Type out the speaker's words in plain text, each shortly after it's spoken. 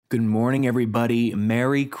Good morning, everybody.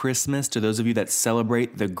 Merry Christmas to those of you that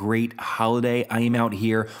celebrate the great holiday. I am out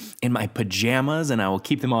here in my pajamas and I will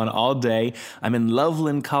keep them on all day. I'm in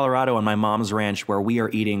Loveland, Colorado on my mom's ranch where we are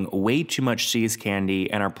eating way too much cheese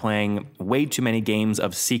candy and are playing way too many games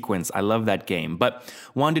of Sequence. I love that game. But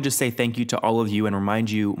wanted to just say thank you to all of you and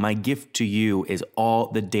remind you my gift to you is all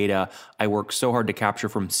the data I work so hard to capture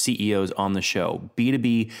from CEOs on the show,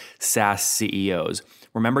 B2B SaaS CEOs.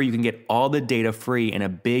 Remember, you can get all the data free in a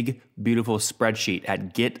big, beautiful spreadsheet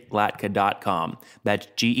at getlatka.com. That's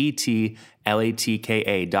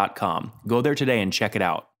GETLATKA.com. Go there today and check it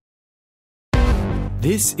out.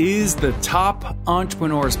 This is the Top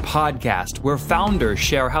Entrepreneurs Podcast, where founders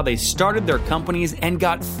share how they started their companies and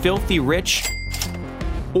got filthy rich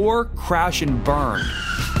or crash and burn.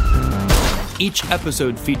 Each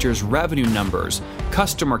episode features revenue numbers,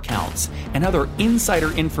 customer counts, and other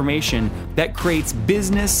insider information that creates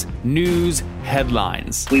business news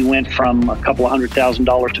headlines. We went from a couple of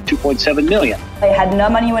 $100,000 to $2.7 million. I had no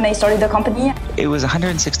money when I started the company. It was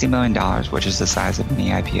 $160 million, which is the size of many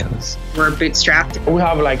IPOs. We're bootstrapped. We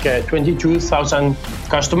have like 22,000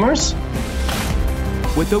 customers.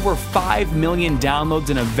 With over 5 million downloads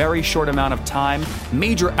in a very short amount of time,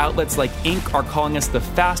 major outlets like Inc. are calling us the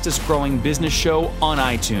fastest growing business show on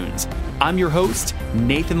iTunes. I'm your host,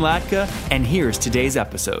 Nathan Latka, and here's today's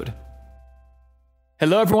episode.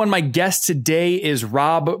 Hello, everyone. My guest today is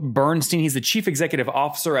Rob Bernshteyn. He's the Chief Executive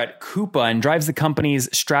Officer at Coupa and drives the company's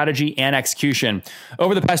strategy and execution.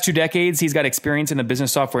 Over the past 2 decades, he's got experience in the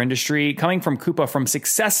business software industry, coming from Coupa from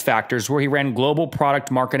SuccessFactors, where he ran global product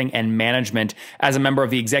marketing and management as a member of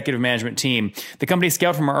the executive management team. The company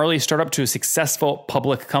scaled from an early startup to a successful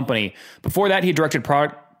public company. Before that, he directed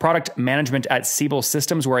product management at Siebel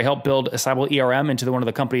Systems, where he helped build a Siebel ERM into one of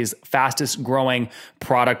the company's fastest growing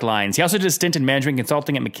product lines. He also did a stint in management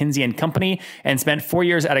consulting at McKinsey & Company and spent 4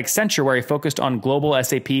 years at Accenture, where he focused on global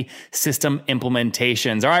SAP system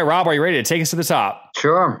implementations. All right, Rob, are you ready to take us to the top?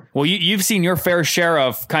 Sure. Well, you've seen your fair share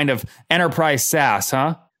of kind of enterprise SaaS,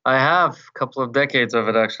 huh? I have a couple of decades of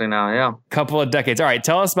it actually now, yeah. Couple of decades. All right,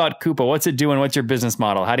 tell us about Coupa. What's it doing? What's your business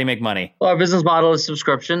model? How do you make money? Well, our business model is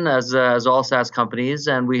subscription, as all SaaS companies,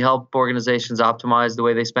 and we help organizations optimize the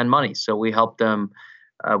way they spend money. So we help them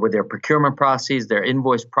with their procurement processes, their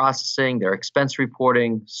invoice processing, their expense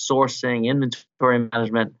reporting, sourcing, inventory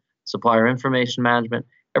management, supplier information management,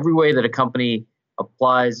 every way that a company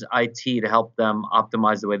applies IT to help them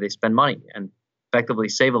optimize the way they spend money and effectively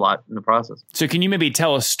save a lot in the process. So can you maybe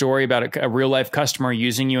tell a story about a real life customer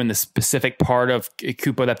using you in the specific part of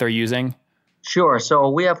Coupa that they're using? Sure. So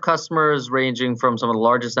we have customers ranging from some of the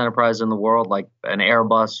largest enterprises in the world, like an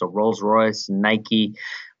Airbus, or Rolls-Royce, Nike,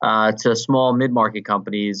 to small mid-market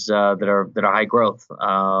companies that are high growth,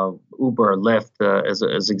 Uber, Lyft,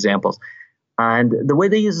 as examples. And the way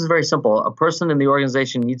they use it is very simple. A person in the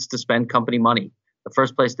organization needs to spend company money. The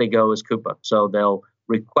first place they go is Coupa. So they'll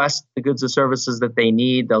request the goods and services that they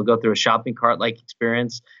need. They'll go through a shopping cart-like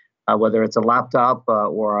experience, whether it's a laptop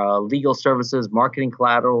or legal services, marketing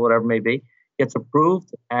collateral, whatever it may be, gets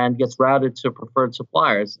approved and gets routed to preferred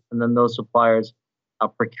suppliers. And then those suppliers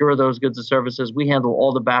procure those goods and services. We handle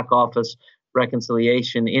all the back office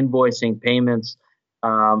reconciliation, invoicing, payments,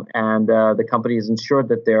 and the company is ensured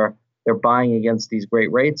that they're buying against these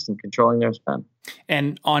great rates and controlling their spend.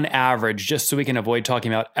 And on average, just so we can avoid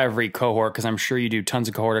talking about every cohort, because I'm sure you do tons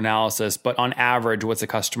of cohort analysis, but on average, what's a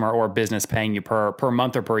customer or business paying you per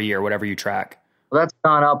month or per year, whatever you track? Well, that's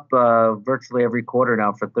gone up virtually every quarter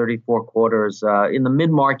now for 34 quarters. In the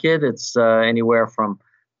mid-market, it's anywhere from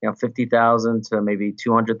 $50,000 to maybe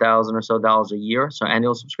 $200,000 or so dollars a year, so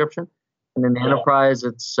annual subscription. And in the enterprise,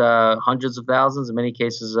 it's hundreds of thousands, in many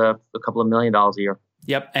cases, a couple of $1 million a year.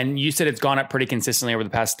 Yep. And you said it's gone up pretty consistently over the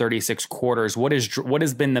past 36 quarters. What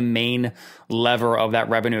has been the main lever of that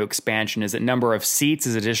revenue expansion? Is it number of seats?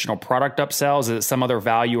 Is it additional product upsells? Is it some other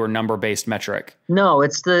value or number-based metric? No,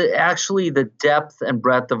 it's actually the depth and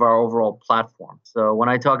breadth of our overall platform. So when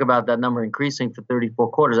I talk about that number increasing for 34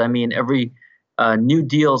 quarters, I mean every new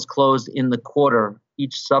deals closed in the quarter,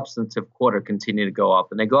 each substantive quarter continue to go up.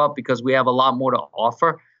 And they go up because we have a lot more to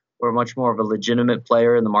offer. We're much more of a legitimate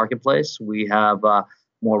player in the marketplace. We have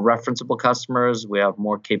more referenceable customers. We have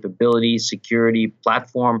more capability, security,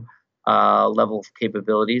 platform level of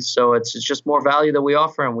capabilities. So it's just more value that we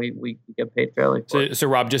offer, and we get paid fairly for it. So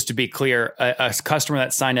Rob, just to be clear, a customer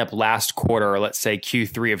that signed up last quarter, or let's say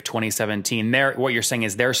Q3 of 2017, what you're saying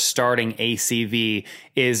is their starting ACV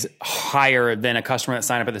is higher than a customer that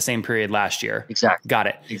signed up at the same period last year. Exactly. Got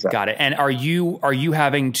it. Exactly. Got it. And are you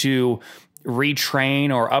having to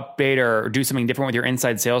retrain or update or do something different with your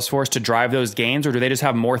inside sales force to drive those gains, or do they just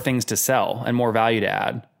have more things to sell and more value to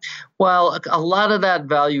add? Well, a lot of that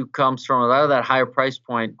value comes from, a lot of that higher price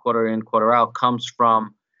point, quarter in, quarter out, comes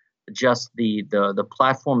from just the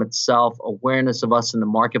platform itself, awareness of us in the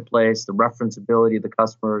marketplace, the referenceability of the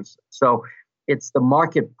customers. So it's the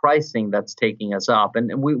market pricing that's taking us up.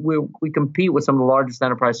 And we compete with some of the largest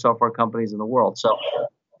enterprise software companies in the world. So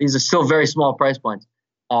these are still very small price points.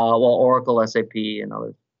 Well, Oracle, SAP, and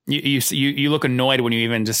others. You look annoyed when you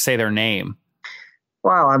even just say their name.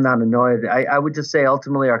 Well, I'm not annoyed. I would just say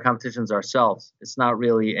ultimately our competition is ourselves. It's not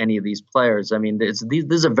really any of these players. I mean, this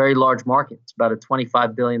is a very large market. It's about a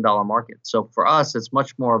 $25 billion market. So for us, it's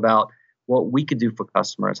much more about what we could do for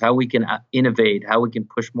customers, how we can innovate, how we can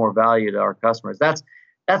push more value to our customers. That's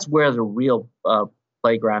where the real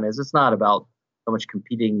playground is. It's not about so much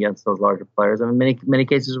competing against those larger players. I mean, many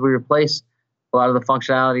cases we replace a lot of the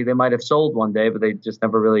functionality they might have sold one day, but they just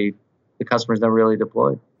the customers never really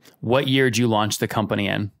deployed. What year did you launch the company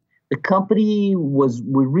in? The company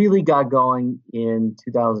we really got going in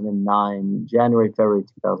 2009, January, February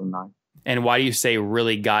 2009. And why do you say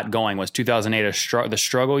really got going? Was 2008 the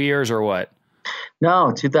struggle years or what?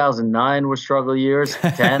 No, 2009 was struggle years,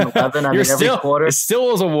 10, 11. I mean, every quarter. It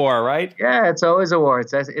still was a war, right? Yeah, it's always a war.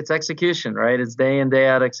 It's execution, right? It's day in, day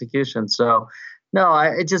out execution. So, no,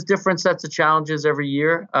 it's just different sets of challenges every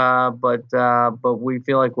year. But we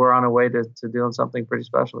feel like we're on our way to doing something pretty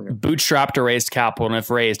special here. Bootstrapped or raised capital, and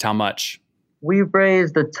if raised, how much? We've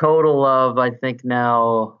raised a total of, I think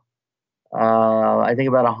now,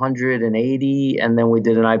 about 180, and then we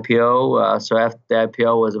did an IPO. So after the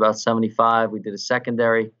IPO was about 75, we did a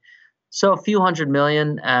secondary. So a few $100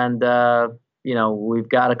 million, and we've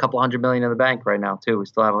got a couple $100 million in the bank right now too. We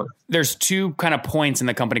still have There's two kind of points in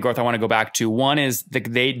the company growth I want to go back to. One is the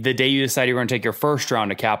day you decide you're going to take your first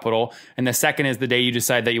round of capital, and the second is the day you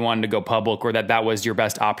decide that you wanted to go public, or that was your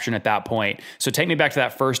best option at that point. So take me back to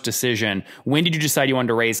that first decision. When did you decide you wanted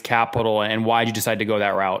to raise capital, and why did you decide to go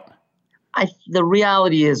that route? The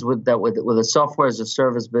reality is with a software as a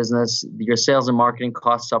service business, your sales and marketing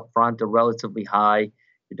costs up front are relatively high.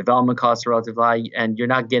 Your development costs are relatively high, and you're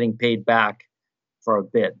not getting paid back for a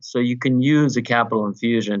bit. So you can use a capital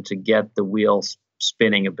infusion to get the wheels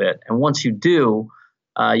spinning a bit. And once you do,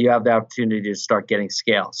 you have the opportunity to start getting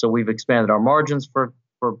scale. So we've expanded our margins for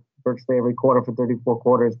virtually every quarter for 34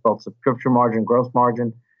 quarters, both subscription margin, gross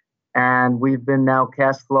margin. And we've been now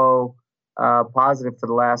cash flow positive for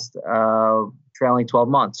the last trailing 12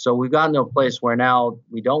 months. So we've gotten to a place where now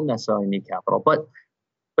we don't necessarily need capital. But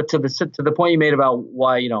to the point you made about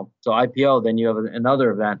why, so IPO, then you have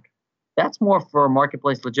another event. That's more for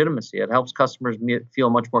marketplace legitimacy. It helps customers feel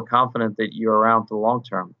much more confident that you're around for the long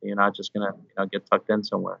term. You're not just going to get tucked in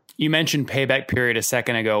somewhere. You mentioned payback period a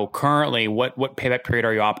second ago. Currently, what payback period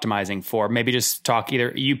are you optimizing for? Maybe just talk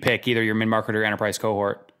either your mid-market or enterprise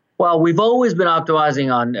cohort. Well, we've always been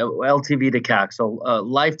optimizing on LTV to CAC, so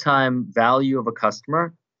lifetime value of a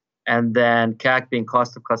customer, and then CAC being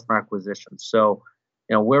cost of customer acquisition. So,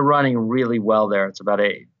 we're running really well there. It's about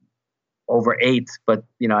over 8, but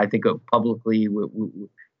I think publicly,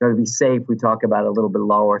 to be safe, we talk about a little bit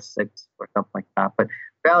lower, 6 or something like that. But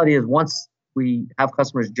the reality is, once we have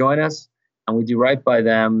customers join us and we do right by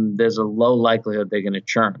them, there's a low likelihood they're going to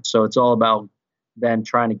churn. So it's all about then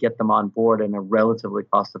trying to get them on board in a relatively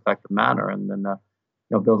cost-effective manner, and then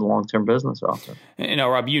build a long-term business off it.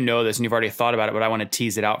 Rob, you know this and you've already thought about it, but I want to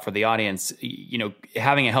tease it out for the audience.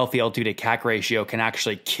 Having a healthy LTV to CAC ratio can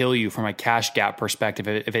actually kill you from a cash gap perspective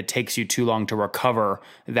if it takes you too long to recover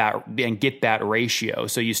that and get that ratio.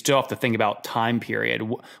 So you still have to think about time period.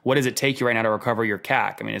 What does it take you right now to recover your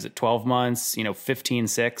CAC? I mean, is it 12 months, 15,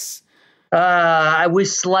 6? We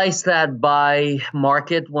slice that by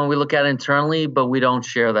market when we look at it internally, but we don't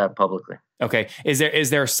share that publicly. Okay. Is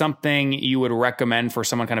there something you would recommend for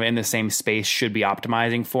someone kind of in the same space should be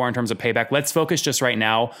optimizing for in terms of payback? Let's focus just right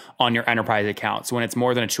now on your enterprise accounts when it's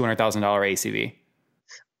more than a $200,000 ACV.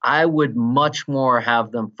 I would much more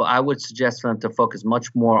I would suggest for them to focus much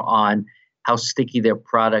more on how sticky their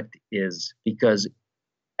product is, because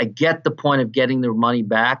I get the point of getting their money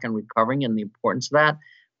back and recovering and the importance of that.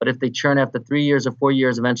 But if they churn after 3 years or 4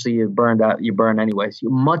 years, eventually you burn anyway. So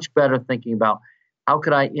you're much better thinking about, how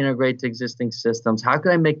could I integrate to existing systems? How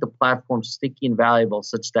could I make the platform sticky and valuable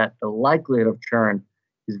such that the likelihood of churn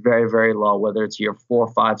is very, very low, whether it's year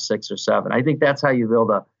 4, 5, 6, or 7. I think that's how you build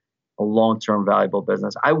a long-term valuable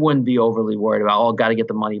business. I wouldn't be overly worried about, got to get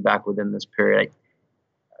the money back within this period.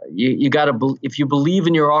 You got to, if you believe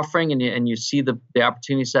in your offering and you see the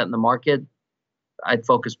opportunity set in the market, I'd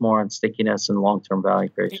focus more on stickiness and long-term value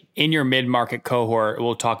creation. In your mid-market cohort,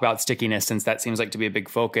 we'll talk about stickiness since that seems like to be a big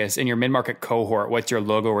focus. In your mid-market cohort, what's your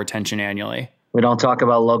logo retention annually? We don't talk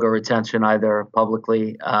about logo retention either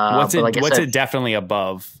publicly. What's it definitely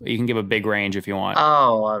above? You can give a big range if you want.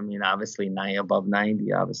 Oh, I mean, obviously above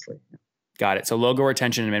 90, obviously. Got it. So logo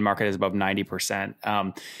retention in mid-market is above 90%.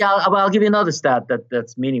 I'll give you another stat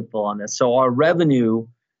that's meaningful on this. So our revenue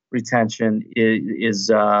retention is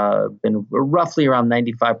been roughly around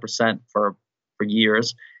 95% for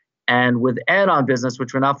years. And with add-on business,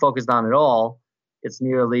 which we're not focused on at all, it's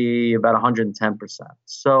nearly about 110%.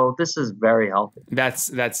 So this is very healthy.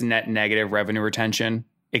 That's net negative revenue retention.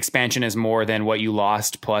 Expansion is more than what you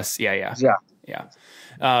lost plus. Yeah.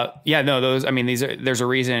 There's a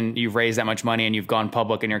reason you've raised that much money and you've gone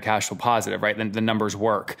public and you're cash flow positive, right? Then the numbers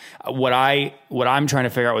work. What I'm trying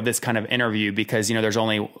to figure out with this kind of interview, because,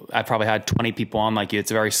 I've probably had 20 people on like you.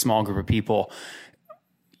 It's a very small group of people.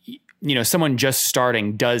 Someone just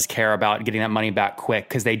starting does care about getting that money back quick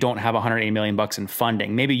because they don't have $180 million in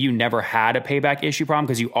funding. Maybe you never had a payback issue problem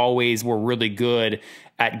because you always were really good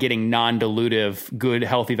at getting non-dilutive, good,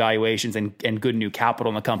 healthy valuations and good new capital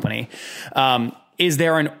in the company.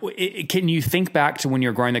 Can you think back to when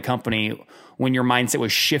you're growing the company, when your mindset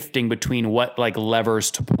was shifting between what like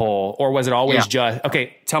levers to pull, or was it always just,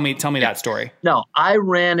 okay, tell me that story. No, I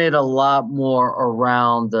ran it a lot more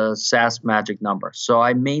around the SaaS magic number. So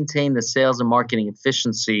I maintained the sales and marketing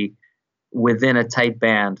efficiency within a tight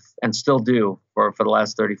band and still do for the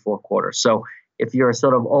last 34 quarters. So if you're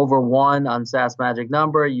sort of over 1 on SaaS magic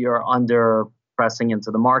number, you're under pressing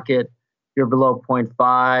into the market. You're below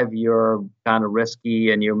 0.5, you're kind of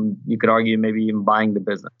risky, and you could argue maybe even buying the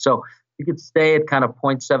business. So you could stay at kind of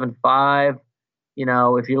 0.75.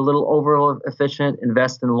 If you're a little over efficient,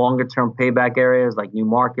 invest in longer term payback areas like new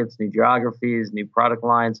markets, new geographies, new product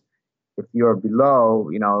lines. If you're below,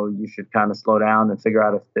 you should kind of slow down and figure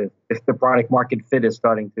out if the product market fit is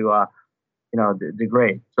starting to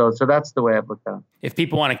degrade. So that's the way I've looked at it. If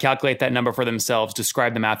people want to calculate that number for themselves,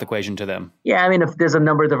 describe the math equation to them. Yeah, I mean, if there's a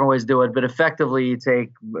number of different ways to do it, but effectively you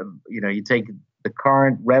take the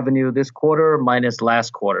current revenue this quarter minus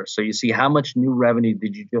last quarter. So you see how much new revenue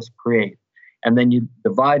did you just create? And then you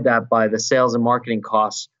divide that by the sales and marketing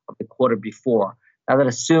costs of the quarter before. Now that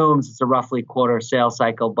assumes it's a roughly quarter sales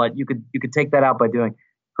cycle, but you could take that out by doing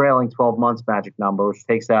trailing 12 months magic number, which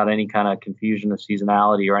takes out any kind of confusion of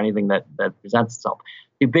seasonality or anything that presents itself.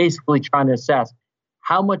 You're basically trying to assess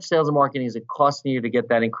how much sales and marketing is it costing you to get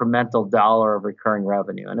that incremental dollar of recurring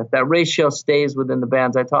revenue. And if that ratio stays within the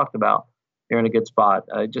bands I talked about, you're in a good spot.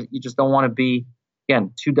 You just don't want to be,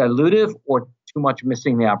 again, too dilutive or too much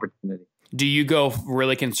missing the opportunity. Do you go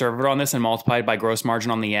really conservative on this and multiply it by gross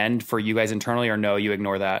margin on the end for you guys internally, or no, you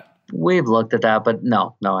ignore that? We've looked at that, but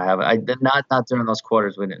no, I haven't. I did not during those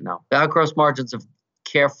quarters. We didn't know. Our gross margins have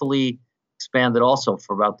carefully expanded also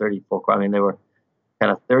for about 34. I mean, they were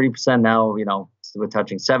kind of 30% now. We're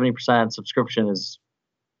touching 70%. Subscription is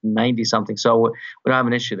 90 something. So we don't have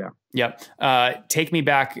an issue there. Yep. Take me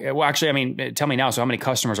back. Well, actually, tell me now. So how many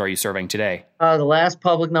customers are you serving today? The last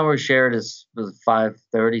public number we shared was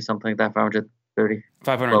 530, something like that, 530.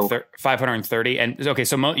 530. And okay,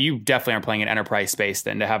 so you definitely are playing in enterprise space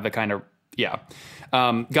then to have the kind of,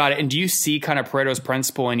 got it. And do you see kind of Pareto's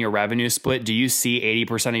principle in your revenue split? Do you see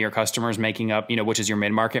 80% of your customers making up, which is your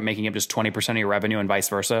mid-market, making up just 20% of your revenue and vice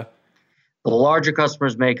versa? The larger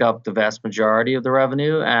customers make up the vast majority of the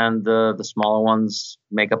revenue, and the smaller ones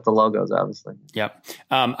make up the logos, obviously. Yep.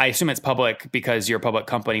 I assume it's public because you're a public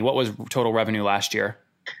company. What was total revenue last year?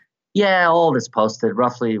 Yeah, all of it's posted,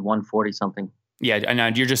 roughly 140 something. Yeah,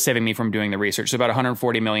 and you're just saving me from doing the research. So about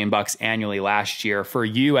 $140 million annually last year. For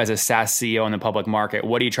you as a SaaS CEO in the public market,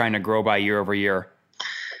 what are you trying to grow by year over year?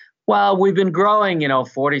 Well, we've been growing,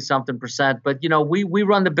 40-something%, but, we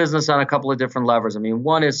run the business on a couple of different levers. I mean,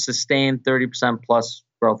 one is sustained 30% plus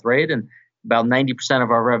growth rate, and about 90% of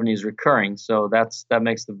our revenue is recurring. So that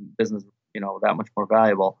makes the business, that much more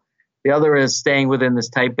valuable. The other is staying within this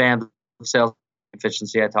tight band of sales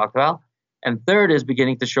efficiency I talked about. And third is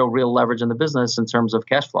beginning to show real leverage in the business in terms of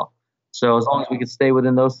cash flow. So as long as we can stay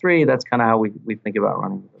within those three, that's kind of how we think about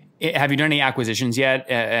running it. Have you done any acquisitions yet?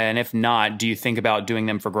 And if not, do you think about doing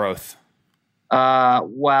them for growth?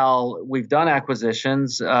 Well, we've done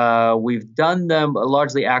acquisitions. We've done them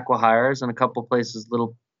largely acqui-hires in a couple of places,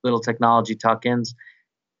 little technology tuck-ins.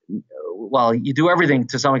 Well, you do everything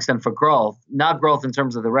to some extent for growth, not growth in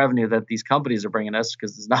terms of the revenue that these companies are bringing us,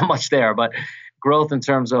 because there's not much there, but growth in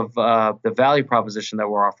terms of the value proposition that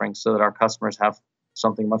we're offering so that our customers have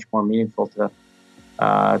something much more meaningful to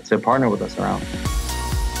partner with us around.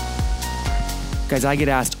 Guys, I get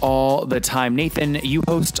asked all the time, Nathan, you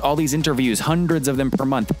host all these interviews, hundreds of them per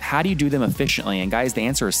month. How do you do them efficiently? And guys, the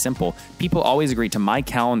answer is simple. People always agree to my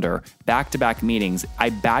calendar, back-to-back meetings. I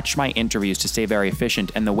batch my interviews to stay very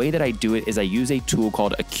efficient. And the way that I do it is I use a tool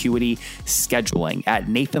called Acuity Scheduling at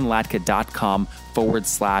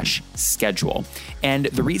nathanlatka.com/schedule. And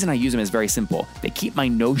the reason I use them is very simple. They keep my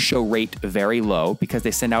no-show rate very low because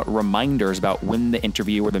they send out reminders about when the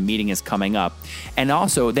interview or the meeting is coming up. And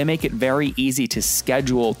also, they make it very easy to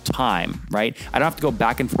schedule time, right? I don't have to go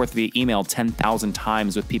back and forth via email 10,000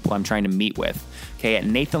 times with people I'm trying to meet with. Okay, at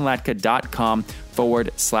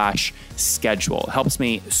nathanlatka.com/schedule. Helps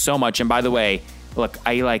me so much. And by the way, look,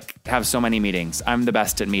 I have so many meetings. I'm the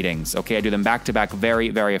best at meetings. Okay, I do them back to back, very,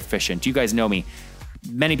 very efficient. You guys know me.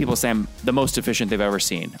 Many people say I'm the most efficient they've ever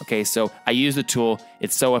seen. Okay, so I use the tool.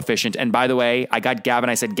 It's so efficient. And by the way, I got Gavin.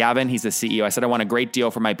 I said, Gavin, he's the CEO. I said, I want a great deal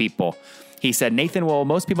for my people. He said, Nathan, well,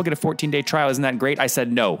 most people get a 14-day trial. Isn't that great? I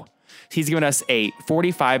said, no. He's given us a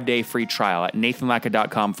 45-day free trial at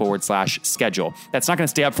nathanlatka.com/schedule. That's not going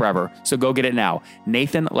to stay up forever. So go get it now.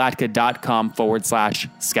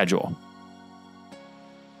 nathanlatka.com/schedule.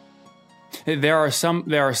 There are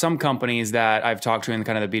some companies that I've talked to in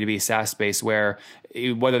kind of the B2B SaaS space where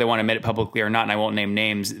whether they want to admit it publicly or not, and I won't name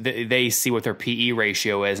names, they see what their PE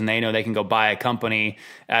ratio is, and they know they can go buy a company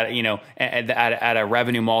at a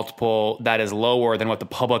revenue multiple that is lower than what the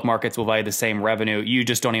public markets will value the same revenue. You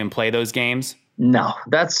just don't even play those games? No,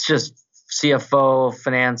 that's just CFO,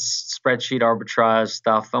 finance, spreadsheet arbitrage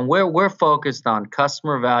stuff. And we're focused on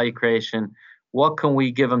customer value creation. What can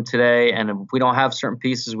we give them today? And if we don't have certain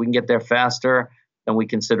pieces, we can get there faster, then we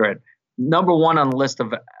consider it. Number one on the list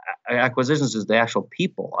of acquisitions is the actual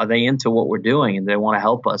people. Are they into what we're doing and they want to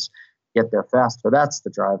help us get there faster? That's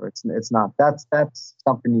the driver. It's not. That's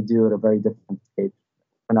something you do at a very different stage.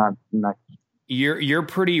 We're not. You're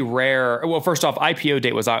pretty rare. Well, first off, IPO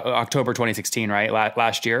date was October 2016, right?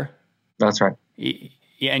 Last year. That's right.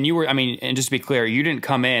 Yeah, and you were, and just to be clear, you didn't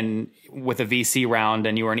come in with a VC round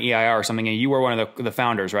and you were an EIR or something, and you were one of the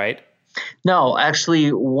founders, right? No,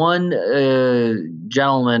 actually, one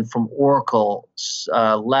gentleman from Oracle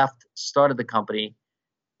left, started the company.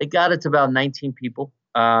 They got it to about 19 people,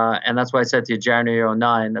 and that's why I said to you, January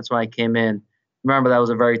 2009, that's when I came in. Remember, that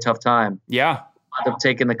was a very tough time. Yeah. I ended up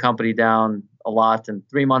taking the company down a lot, and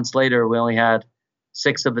 3 months later, we only had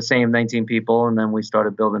 6 of the same 19 people, and then we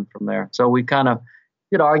started building from there. So we kind of,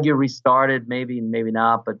 you could argue, restarted, maybe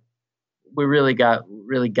not, but we really got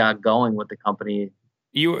going with the company.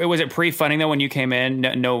 Was it pre-funding though when you came in?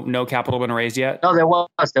 No capital been raised yet? No, there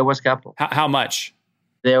was capital. How much?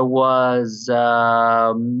 There was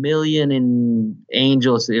 $1 million in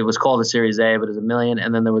angels. It was called a Series A, but it was $1 million,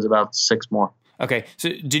 and then there was about 6 more. Okay, so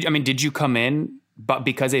did you come in but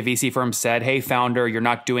because a VC firm said, "Hey, founder, you're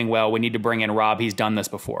not doing well. We need to bring in Rob. He's done this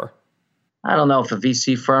before"? I don't know if a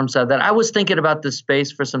VC firm said that. I was thinking about this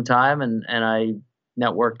space for some time, and I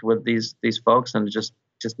networked with these folks, and it just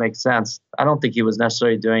makes sense. I don't think he was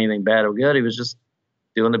necessarily doing anything bad or good. He was just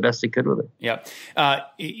doing the best he could with it. Yeah.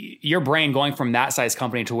 Your brain going from that size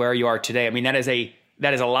company to where you are today,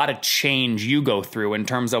 that is a lot of change you go through in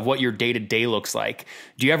terms of what your day-to-day looks like.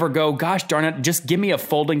 Do you ever go, gosh darn it, just give me a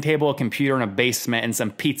folding table, a computer, and a basement and some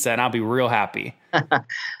pizza, and I'll be real happy?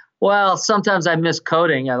 Well, sometimes I miss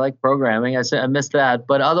coding. I like programming. I miss that.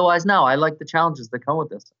 But otherwise, no, I like the challenges that come with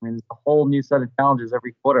this. It's a whole new set of challenges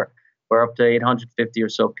every quarter. We're up to 850 or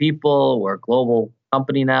so people. We're a global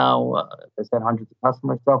company now. As I said, hundreds of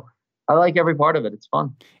customers. So I like every part of it. It's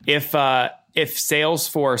fun. If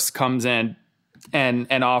Salesforce comes in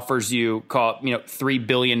and offers you, call it, $3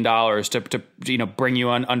 billion to bring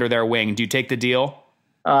you under their wing, do you take the deal?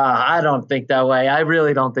 I don't think that way. I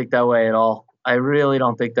really don't think that way at all. I really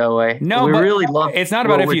don't think that way. No, it's not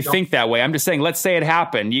about if you think that way. I'm just saying, let's say it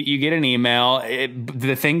happened. You get an email,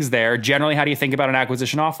 the thing's there. Generally, how do you think about an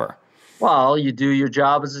acquisition offer? Well, you do your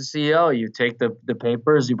job as a CEO. You take the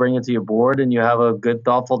papers, you bring it to your board, and you have a good,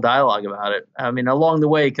 thoughtful dialogue about it. Along the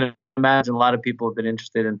way, you can imagine a lot of people have been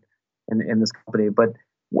interested in this company. But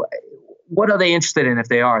what are they interested in if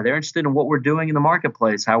they are? They're interested in what we're doing in the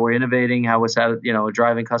marketplace, how we're innovating, how we're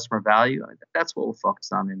driving customer value. That's what we're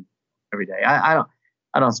focused on every day. I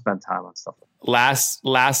don't spend time on stuff like that.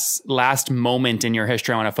 Last moment in your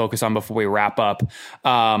history I want to focus on before we wrap up.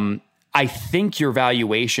 I think your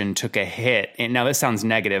valuation took a hit. And now this sounds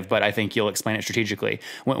negative, but I think you'll explain it strategically.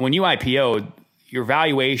 When you IPO'd, your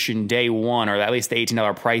valuation day one, or at least the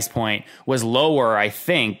 $18 price point, was lower, I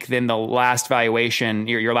think, than the last valuation,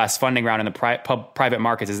 your last funding round in the private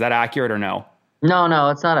markets. Is that accurate or no? No,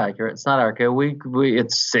 it's not accurate. It's not accurate.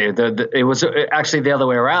 It was actually the other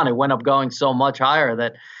way around. It went up going so much higher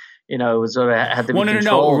that, it was sort of had to be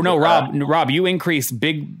No, Rob, you increased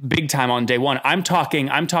big time on day one. I'm talking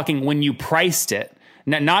when you priced it,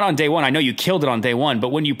 not on day one. I know you killed it on day one, but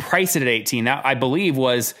when you priced it at 18, that I believe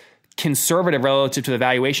was conservative relative to the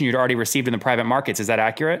valuation you'd already received in the private markets. Is that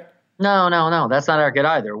accurate? No, that's not accurate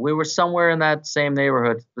either. We were somewhere in that same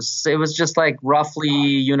neighborhood. It was just like roughly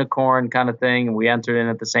unicorn kind of thing, and we entered in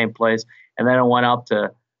at the same place, and then it went up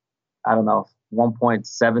to, I don't know,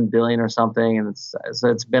 1.7 billion or something, and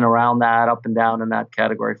it's been around that, up and down in that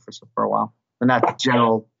category for a while, in that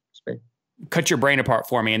general space. Cut your brain apart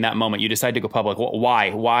for me in that moment. You decide to go public.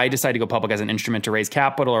 Why decide to go public as an instrument to raise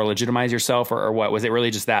capital or legitimize yourself, or what? Was it really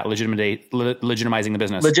just that legitimizing the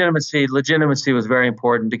business? Legitimacy was very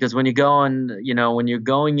important, because when you go and, when you're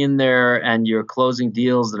going in there and you're closing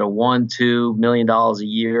deals that are $1-2 million a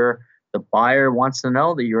year, the buyer wants to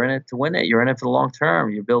know that you're in it to win it. You're in it for the long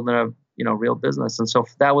term. You're building a real business. And so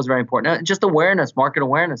that was very important. And just awareness, market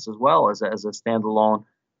awareness as well as a standalone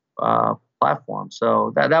platform.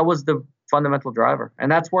 So that was the fundamental driver.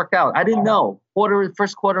 And that's worked out. I didn't know.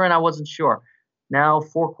 First quarter in, I wasn't sure. Now,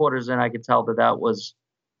 4 quarters in, I could tell that was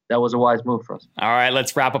a wise move for us. All right,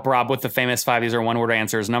 let's wrap up, Rob, with the famous 5. These are one-word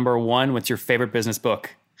answers. Number 1, what's your favorite business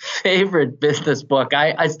book? Favorite business book?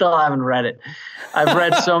 I still haven't read it. I've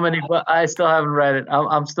read so many, but I still haven't read it.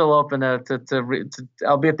 I'm still open to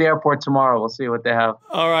I'll be at the airport tomorrow. We'll see what they have.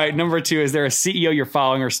 All right. Number 2, is there a CEO you're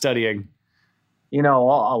following or studying? A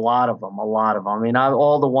lot of them. I mean,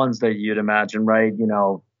 all the ones that you'd imagine, right?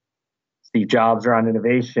 Steve Jobs around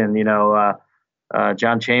innovation.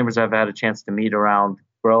 John Chambers, I've had a chance to meet around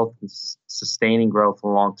growth and sustaining growth in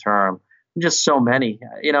the long term. Just so many.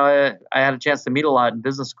 I had a chance to meet a lot in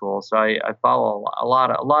business school, so I follow a lot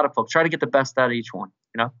of folks. Try to get the best out of each one.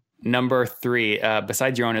 Number 3,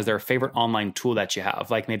 besides your own, is there a favorite online tool that you have,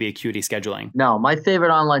 like maybe Acuity scheduling? No, my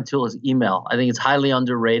favorite online tool is email. I think it's highly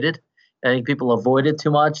underrated. I think people avoid it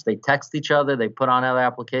too much. They text each other. They put on other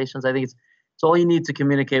applications. I think it's all you need to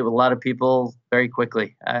communicate with a lot of people very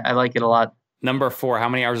quickly. I like it a lot. Number 4, how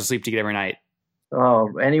many hours of sleep do you get every night?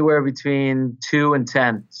 Oh, anywhere between 2 and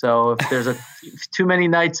 10. So if there's too many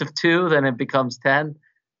nights of 2, then it becomes 10.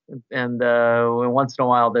 And once in a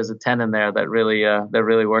while, there's a 10 in there that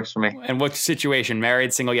really works for me. And what situation?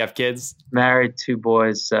 Married, single, you have kids? Married, 2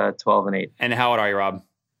 boys, 12 and 8. And how old are you, Rob?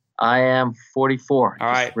 I am 44. All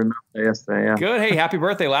right. Remember yesterday, yeah. Good. Hey, happy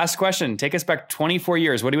birthday. Last question. Take us back 24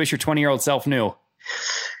 years. What do you wish your 20-year-old self knew?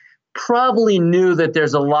 Probably knew that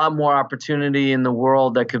there's a lot more opportunity in the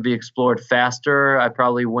world that could be explored faster. I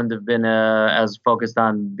probably wouldn't have been as focused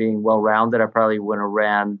on being well-rounded. I probably would have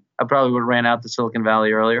ran out to Silicon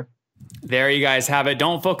Valley earlier. There you guys have it.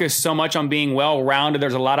 Don't focus so much on being well-rounded.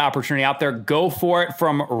 There's a lot of opportunity out there. Go for it.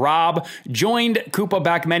 From Rob. Joined Coupa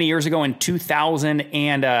back many years ago in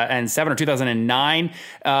 2007 or 2009.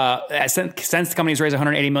 Since the company's raised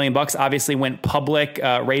 $180 million, obviously went public,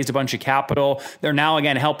 raised a bunch of capital. They're now,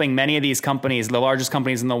 again, helping many of these companies, the largest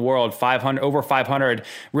companies in the world, over 500,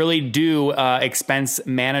 really do expense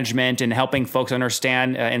management and helping folks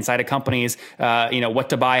understand inside of companies, what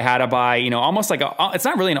to buy, how to buy, almost like it's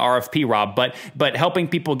not really an RFP, Rob, but helping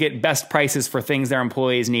people get best prices for things their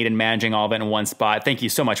employees need and managing all of it in one spot. Thank you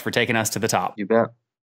so much for taking us to the top. You bet.